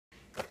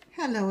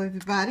Hello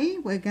everybody,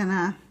 we're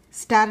gonna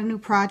start a new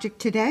project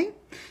today.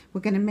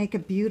 We're gonna make a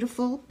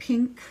beautiful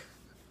pink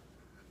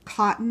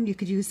cotton. You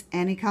could use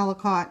any color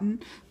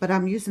cotton, but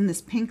I'm using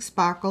this pink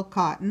sparkle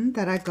cotton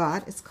that I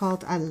got. It's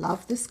called I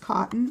Love This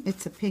Cotton.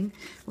 It's a pink.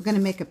 We're gonna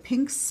make a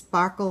pink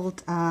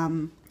sparkled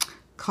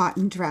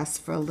cotton dress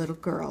for a little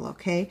girl,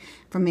 okay?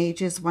 From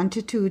ages 1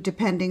 to 2,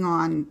 depending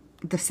on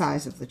the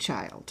size of the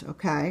child,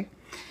 okay?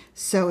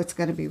 So it's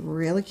gonna be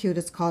really cute.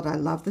 It's called I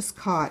Love This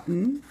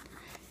Cotton.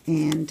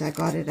 And I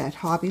got it at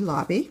Hobby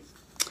Lobby.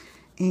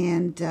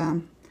 And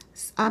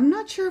I'm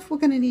not sure if we're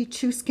going to need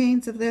 2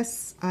 skeins of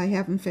this. I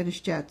haven't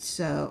finished yet,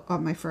 so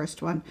on my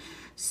first one.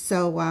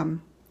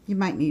 So you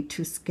might need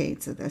 2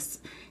 skeins of this.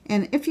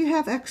 And if you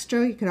have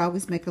extra, you could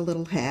always make a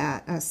little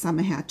hat, a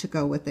summer hat to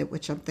go with it,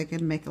 which I'm thinking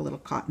to make a little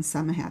cotton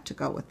summer hat to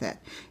go with it.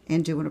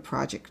 And doing a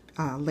project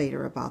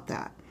later about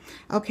that.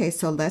 Okay,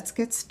 so let's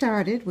get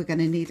started. We're going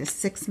to need a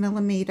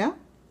 6mm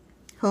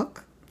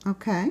hook,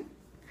 okay?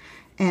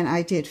 And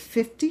I did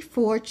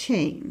 54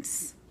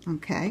 chains,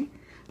 okay?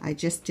 I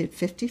just did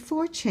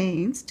 54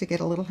 chains to get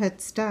a little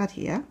head start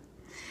here.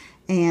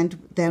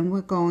 And then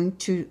we're going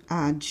to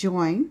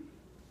join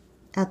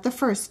at the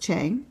first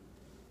chain,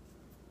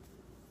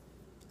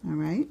 all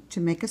right, to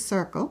make a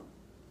circle.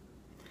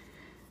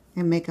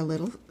 And make a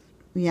little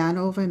yarn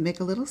over and make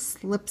a little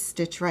slip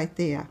stitch right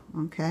there,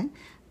 okay?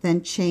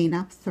 Then chain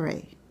up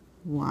 3.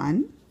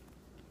 1,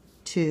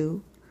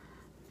 2,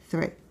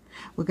 3.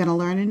 We're going to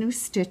learn a new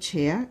stitch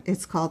here.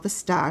 It's called the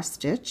star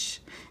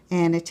stitch,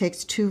 and it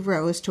takes 2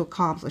 rows to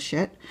accomplish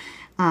it.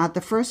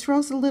 The first row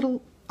is a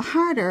little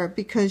harder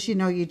because, you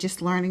know, you're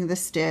just learning the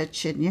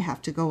stitch and you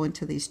have to go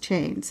into these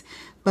chains,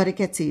 but it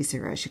gets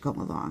easier as you go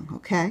along,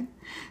 okay?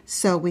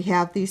 So we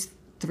have these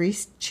 3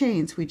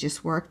 chains we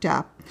just worked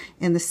up.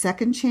 In the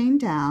second chain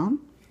down,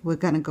 we're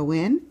going to go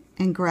in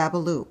and grab a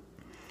loop.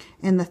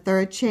 In the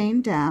third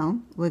chain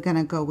down, we're going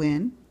to go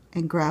in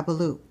and grab a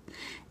loop.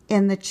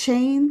 In the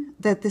chain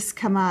that this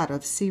come out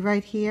of, see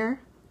right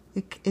here,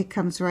 it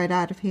comes right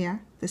out of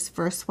here, this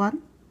first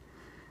one.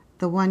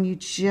 The one you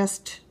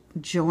just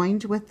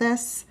joined with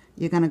this,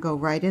 you're going to go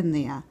right in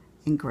there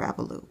and grab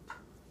a loop.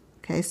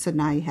 Okay, so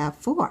now you have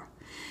 4.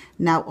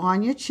 Now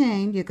on your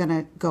chain, you're going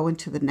to go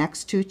into the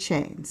next 2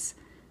 chains.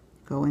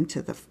 Go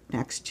into the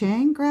next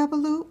chain, grab a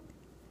loop,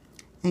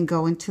 and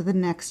go into the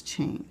next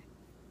chain.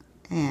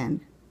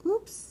 And,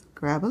 oops,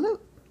 grab a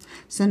loop.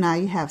 So now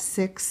you have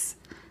 6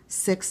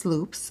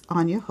 loops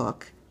on your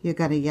hook. You're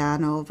going to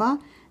yarn over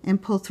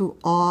and pull through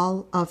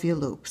all of your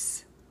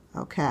loops,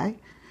 okay?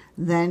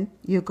 Then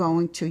you're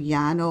going to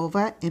yarn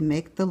over and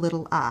make the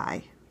little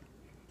eye.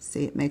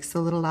 See, it makes a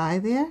little eye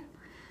there?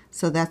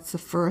 So that's the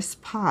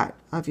first part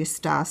of your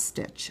star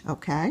stitch,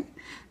 okay?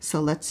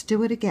 So let's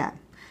do it again.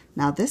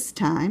 Now this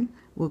time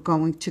we're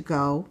going to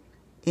go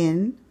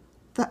in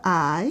the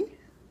eye,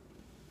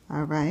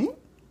 all right?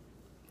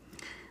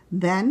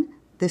 Then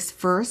this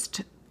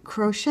first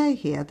crochet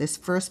here, this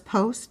first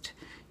post,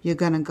 you're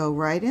going to go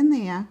right in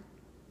there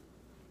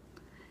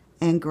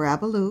and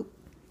grab a loop.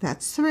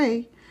 That's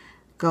 3.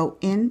 Go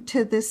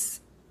into this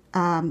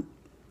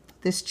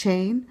this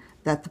chain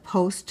that the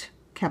post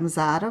comes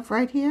out of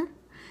right here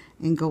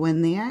and go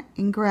in there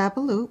and grab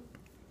a loop.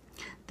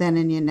 Then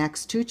in your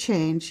next 2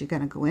 chains, you're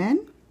going to go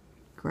in,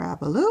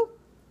 grab a loop,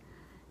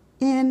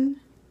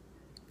 in,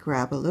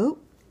 grab a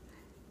loop,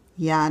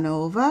 yarn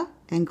over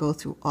and go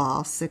through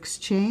all 6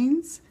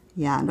 chains,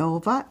 yarn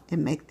over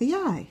and make the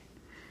eye.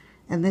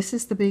 And this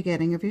is the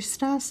beginning of your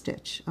star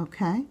stitch,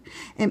 okay?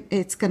 And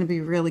it's going to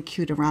be really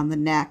cute around the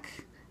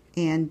neck.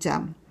 And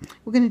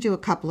we're going to do a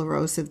couple of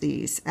rows of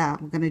these. We're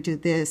going to do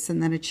this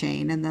and then a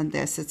chain and then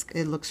this.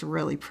 It looks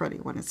really pretty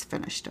when it's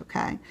finished,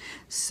 okay?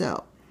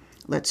 So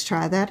let's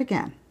try that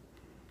again.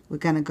 We're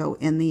going to go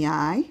in the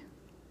eye,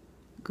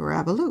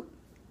 grab a loop.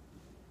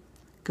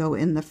 Go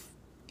in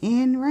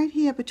right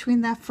here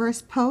between that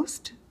first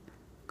post,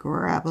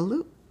 grab a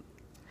loop.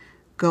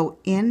 Go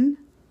in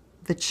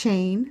the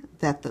chain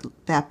that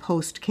that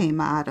post came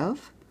out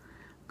of,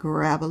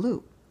 grab a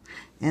loop.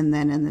 And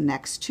then in the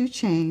next 2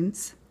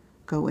 chains,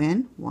 go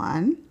in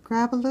 1,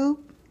 grab a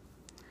loop,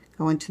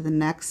 go into the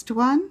next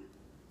one,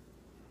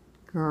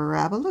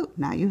 grab a loop.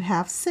 Now you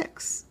have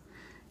 6.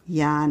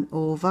 Yarn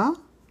over,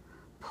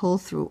 pull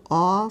through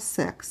all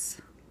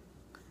 6.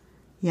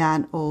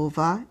 Yarn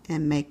over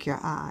and make your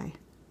eye,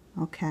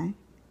 okay?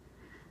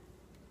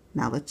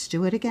 Now let's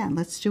do it again.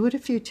 Let's do it a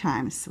few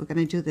times. We're going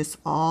to do this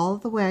all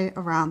the way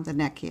around the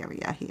neck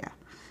area here.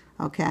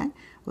 Okay?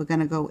 We're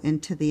going to go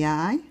into the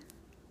eye,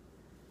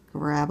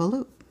 grab a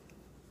loop.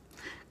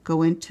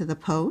 Go into the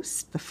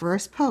post, the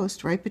first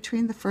post, right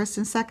between the first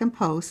and second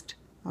post.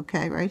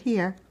 Okay, right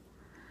here.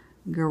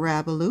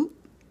 Grab a loop.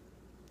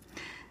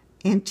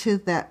 Into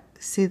that,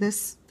 see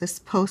this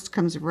post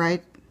comes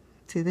right,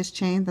 see this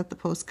chain that the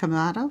post come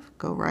out of?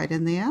 Go right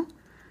in there,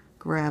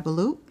 grab a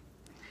loop.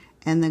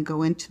 And then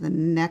go into the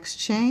next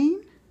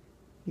chain,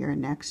 your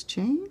next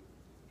chain,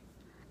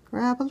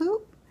 grab a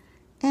loop,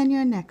 and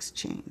your next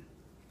chain,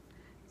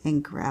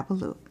 and grab a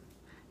loop.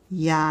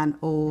 Yarn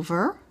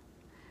over,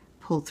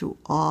 pull through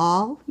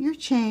all your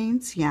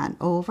chains, yarn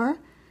over,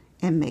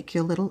 and make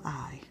your little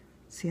eye.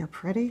 See how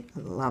pretty? I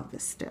love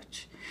this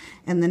stitch.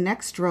 And the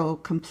next row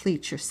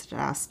completes your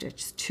star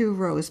stitch. 2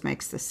 rows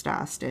makes the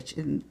star stitch,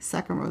 and the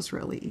second row is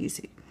really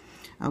easy.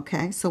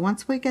 Okay, so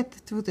once we get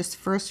through this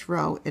first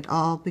row, it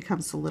all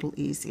becomes a little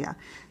easier.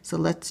 So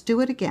let's do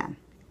it again.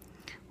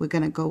 We're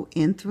going to go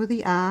in through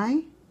the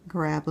eye,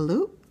 grab a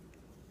loop,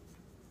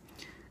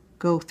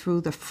 go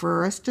through the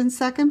first and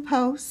second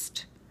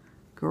post,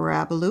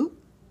 grab a loop,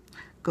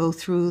 go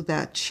through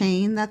the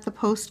chain that the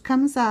post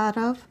comes out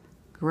of,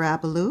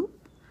 grab a loop,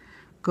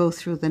 go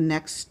through the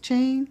next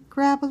chain,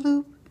 grab a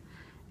loop,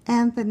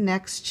 and the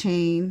next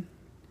chain,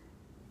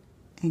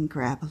 and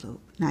grab a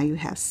loop. Now you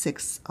have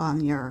 6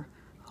 on your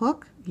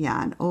hook,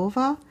 yarn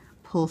over,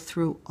 pull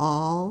through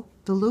all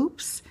the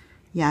loops,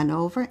 yarn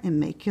over, and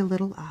make your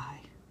little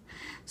eye.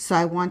 So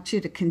I want you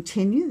to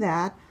continue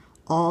that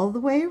all the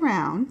way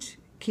around.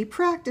 Keep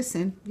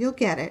practicing, you'll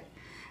get it.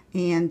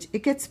 And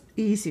it gets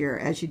easier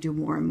as you do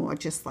more and more,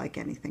 just like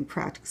anything.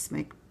 Practice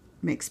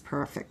makes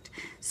perfect.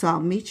 So I'll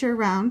meet you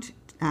around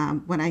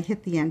when I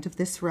hit the end of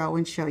this row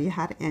and show you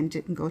how to end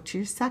it and go to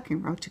your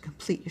second row to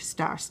complete your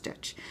star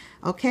stitch.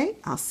 Okay,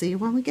 I'll see you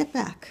when we get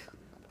back.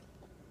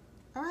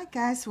 All right,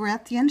 guys, we're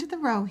at the end of the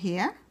row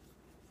here.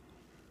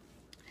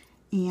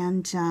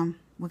 And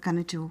we're going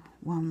to do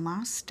one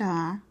last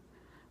star.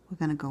 We're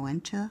going to go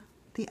into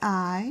the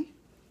eye.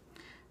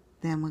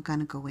 Then we're going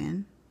to go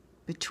in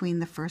between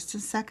the first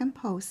and second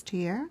post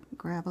here,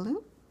 grab a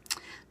loop.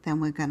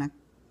 Then we're going to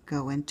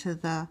go into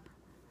the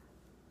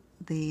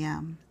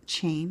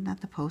chain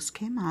that the post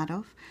came out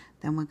of.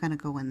 Then we're going to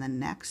go in the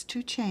next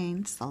 2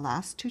 chains, the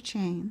last 2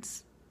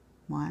 chains,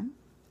 1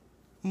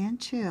 and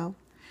 2,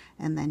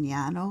 and then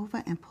yarn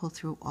over and pull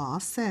through all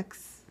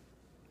 6.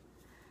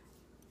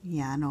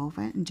 Yarn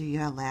over and do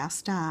your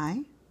last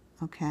eye,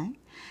 okay?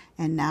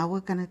 And now we're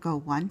going to go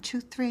 1,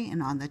 2, 3,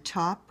 and on the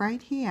top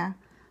right here,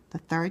 the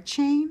 3rd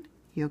chain,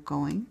 you're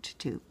going to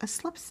do a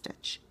slip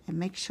stitch, and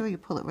make sure you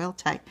pull it real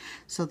tight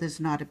so there's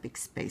not a big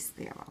space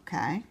there,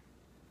 okay?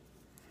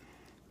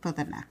 For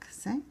the neck,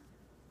 see?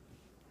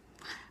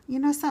 You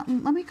know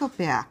something, let me go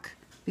back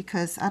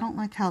because I don't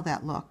like how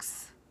that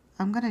looks.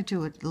 I'm going to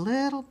do it a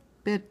little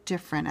bit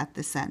different at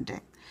this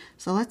ending.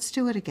 So let's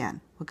do it again.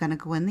 We're going to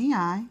go in the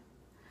eye,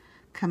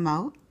 come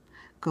out,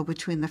 go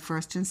between the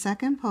first and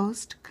second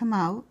post, come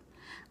out,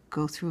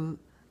 go through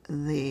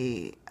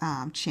the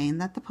chain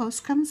that the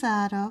post comes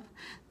out of,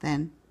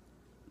 then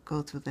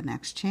go through the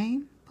next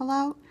chain, pull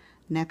out,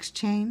 next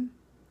chain,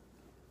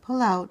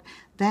 pull out,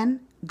 then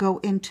go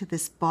into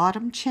this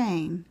bottom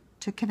chain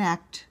to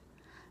connect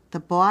the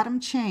bottom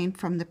chain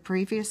from the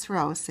previous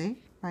row. See,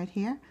 right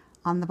here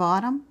on the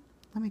bottom,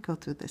 let me go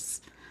through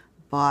this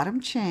bottom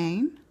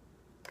chain,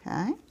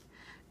 okay,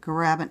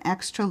 grab an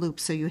extra loop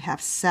so you have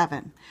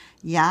 7,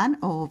 yarn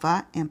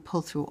over and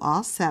pull through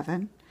all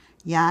 7,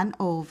 yarn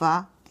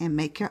over and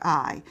make your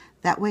eye.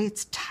 That way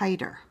it's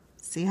tighter.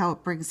 See how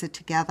it brings it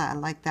together? I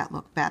like that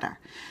look better.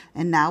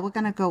 And now we're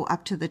going to go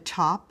up to the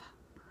top,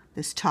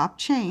 this top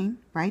chain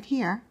right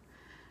here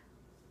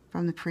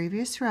from the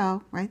previous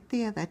row, right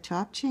there, that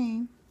top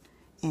chain,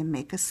 and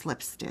make a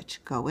slip stitch.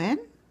 Go in,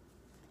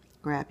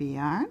 grab your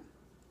yarn,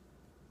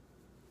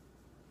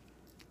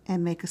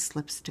 and make a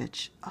slip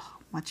stitch. Oh,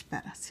 much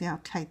better. See how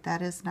tight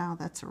that is now?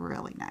 That's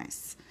really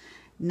nice.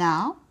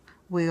 Now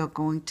we are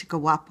going to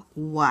go up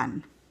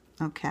 1,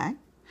 okay?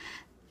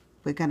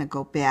 We're going to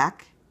go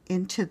back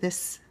into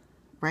this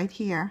right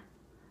here,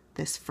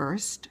 this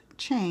first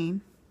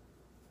chain,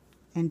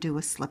 and do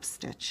a slip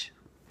stitch.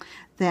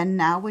 Then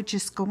now we're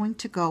just going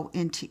to go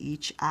into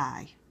each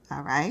eye,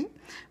 all right?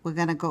 We're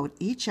going to go to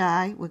each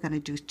eye. We're going to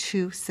do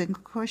 2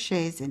 single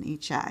crochets in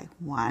each eye,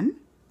 1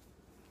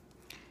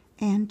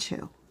 and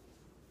 2.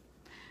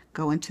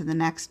 Go into the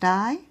next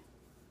eye,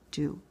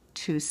 do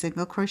 2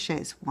 single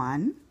crochets,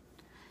 1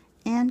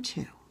 and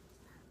 2.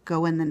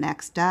 Go in the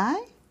next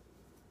eye,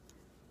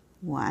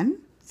 1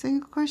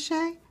 single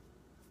crochet,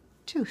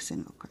 2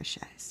 single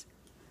crochets.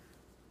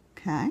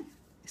 Okay,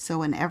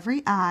 so in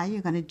every eye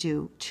you're going to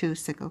do 2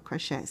 single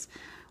crochets,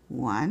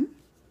 1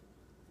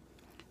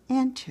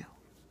 and 2.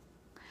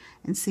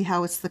 And see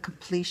how it's the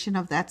completion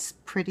of that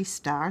pretty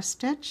star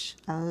stitch?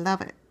 I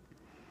love it.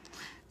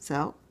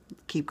 So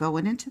keep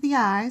going into the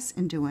eyes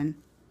and doing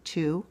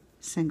 2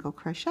 single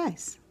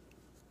crochets.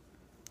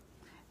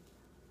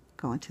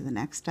 Go into the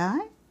next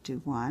eye,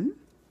 do 1,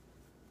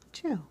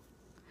 2.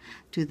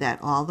 Do that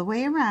all the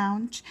way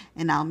around,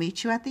 and I'll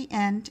meet you at the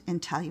end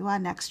and tell you our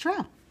next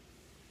row.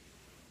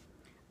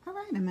 All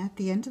right, I'm at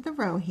the end of the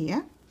row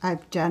here.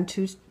 I've done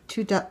two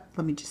let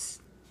me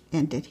just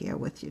end it here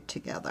with you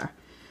together.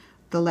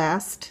 The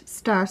last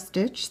star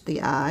stitch,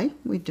 the eye,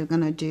 we're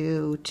going to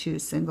do 2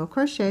 single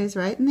crochets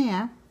right in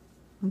there,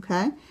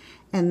 okay?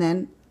 And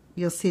then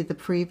you'll see the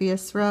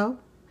previous row.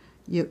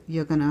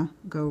 You're going to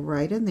go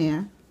right in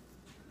there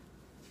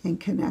and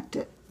connect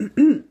it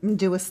and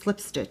do a slip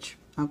stitch,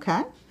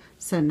 okay?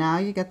 So now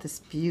you got this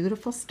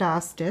beautiful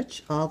star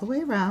stitch all the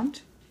way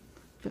around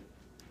for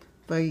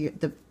for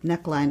the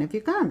neckline of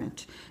your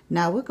garment.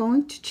 Now we're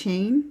going to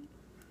chain,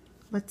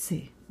 let's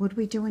see, what are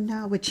we doing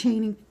now? We're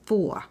chaining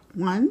 4.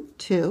 1,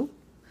 2,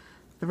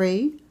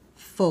 3,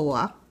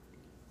 4.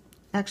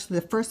 Actually,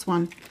 the first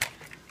one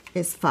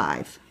is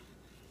 5.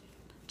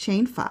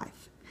 Chain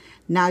 5.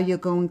 Now you're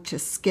going to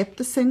skip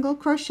the single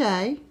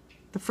crochet,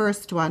 the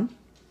first one.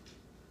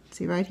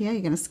 See right here,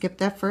 you're going to skip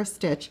that first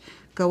stitch,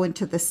 go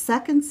into the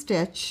second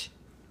stitch,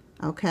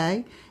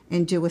 okay,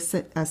 and do a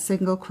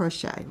single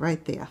crochet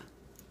right there.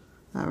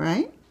 All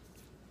right.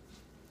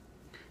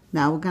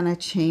 Now we're going to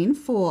chain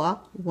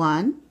 4.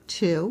 1,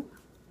 2,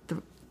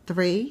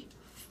 3,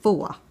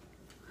 4.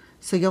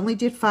 So you only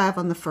did 5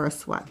 on the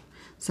first one.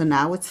 So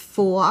now it's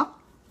 4.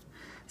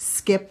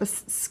 Skip a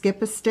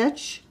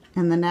stitch,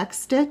 and the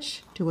next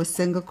stitch, do a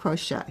single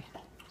crochet.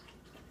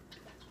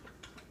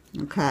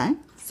 Okay,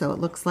 so it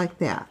looks like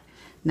that.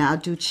 Now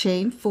do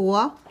chain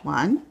 4.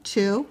 1,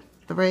 2,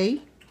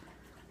 3,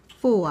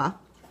 4.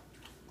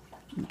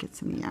 Let me get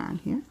some yarn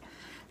here.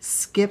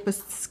 Skip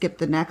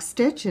the next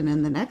stitch, and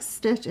in the next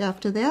stitch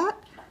after that,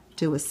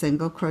 do a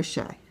single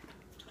crochet.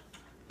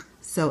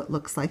 So it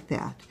looks like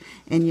that.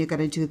 And you're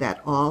going to do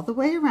that all the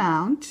way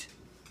around,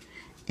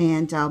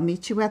 and I'll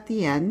meet you at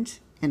the end,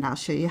 and I'll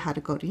show you how to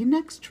go to your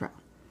next row.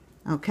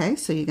 Okay,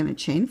 so you're going to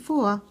chain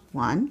 4.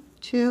 1,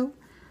 2,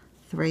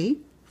 3,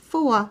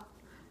 4.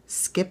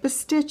 Skip a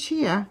stitch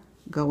here,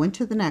 go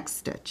into the next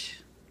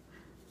stitch,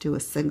 do a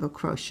single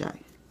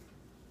crochet.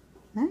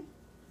 Okay?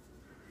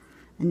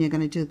 And you're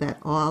going to do that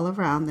all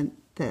around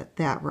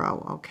that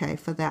row, okay,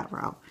 for that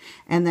row.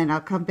 And then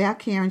I'll come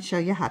back here and show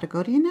you how to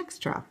go to your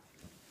next row.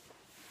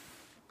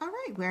 All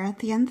right, we're at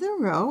the end of the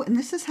row, and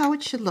this is how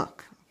it should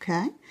look,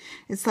 okay?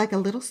 It's like a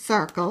little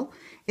circle.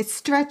 It's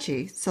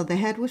stretchy, so the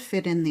head would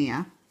fit in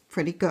there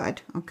pretty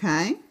good,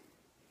 okay?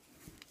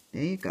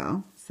 There you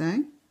go,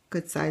 see?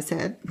 Good size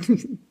head.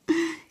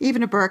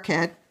 Even a Burke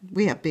head.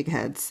 We have big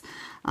heads.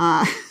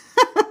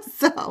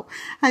 So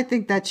I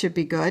think that should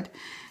be good.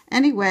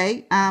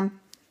 Anyway,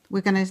 I'm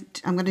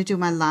gonna do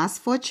my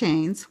last 4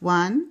 chains.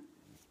 1,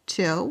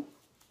 2,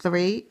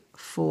 3,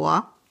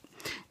 4,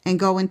 and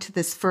go into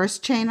this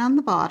first chain on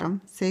the bottom.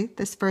 See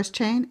this first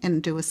chain,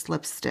 and do a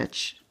slip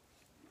stitch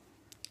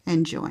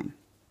and join.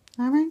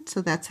 All right,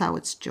 so that's how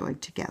it's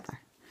joined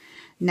together.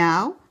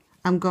 Now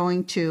I'm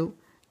going to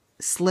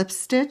slip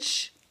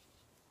stitch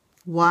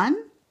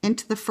 1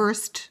 into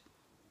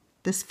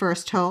this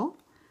first hole,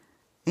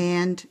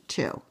 and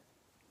 2.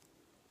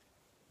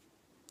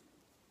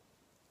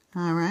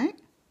 All right.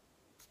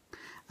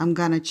 I'm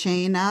going to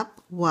chain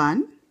up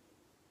 1.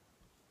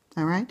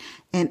 All right.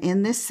 And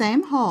in this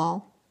same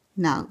hole,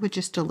 now we're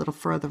just a little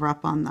further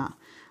up on the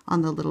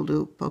little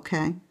loop,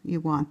 okay? You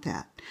want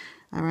that.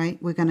 All right.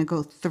 We're going to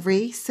go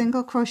 3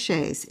 single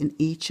crochets in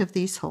each of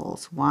these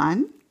holes.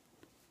 1,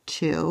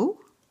 2,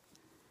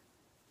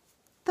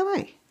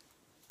 3.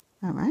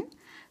 All right.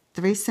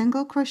 3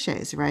 single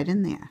crochets right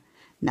in there.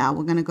 Now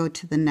we're going to go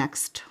to the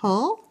next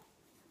hole.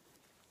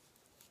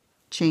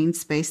 Chain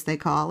space, they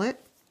call it.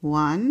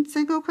 1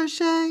 single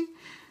crochet,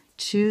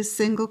 2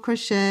 single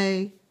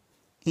crochet,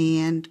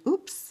 and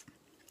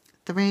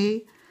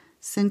 3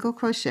 single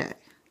crochet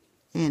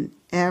in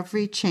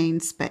every chain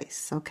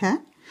space, okay?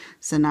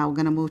 So now we're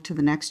going to move to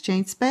the next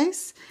chain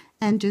space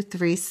and do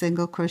 3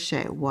 single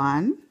crochet.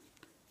 1,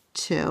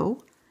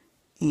 2,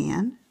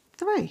 and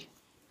 3.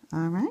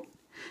 All right.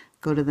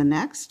 Go to the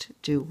next,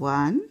 do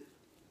 1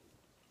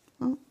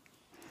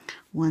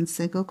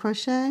 single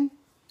crochet,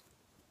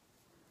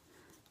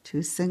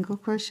 2 single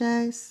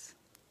crochets.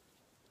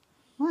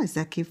 Why does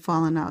that keep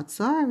falling out?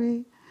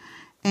 Sorry.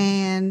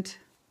 And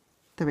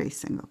 3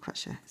 single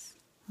crochets.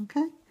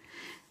 Okay?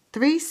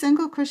 3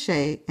 single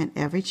crochet in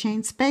every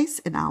chain space,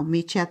 and I'll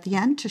meet you at the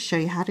end to show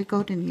you how to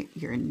go to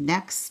your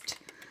next.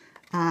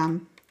 I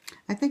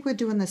think we're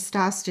doing the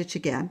star stitch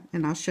again,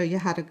 and I'll show you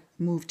how to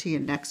move to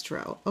your next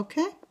row.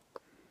 Okay?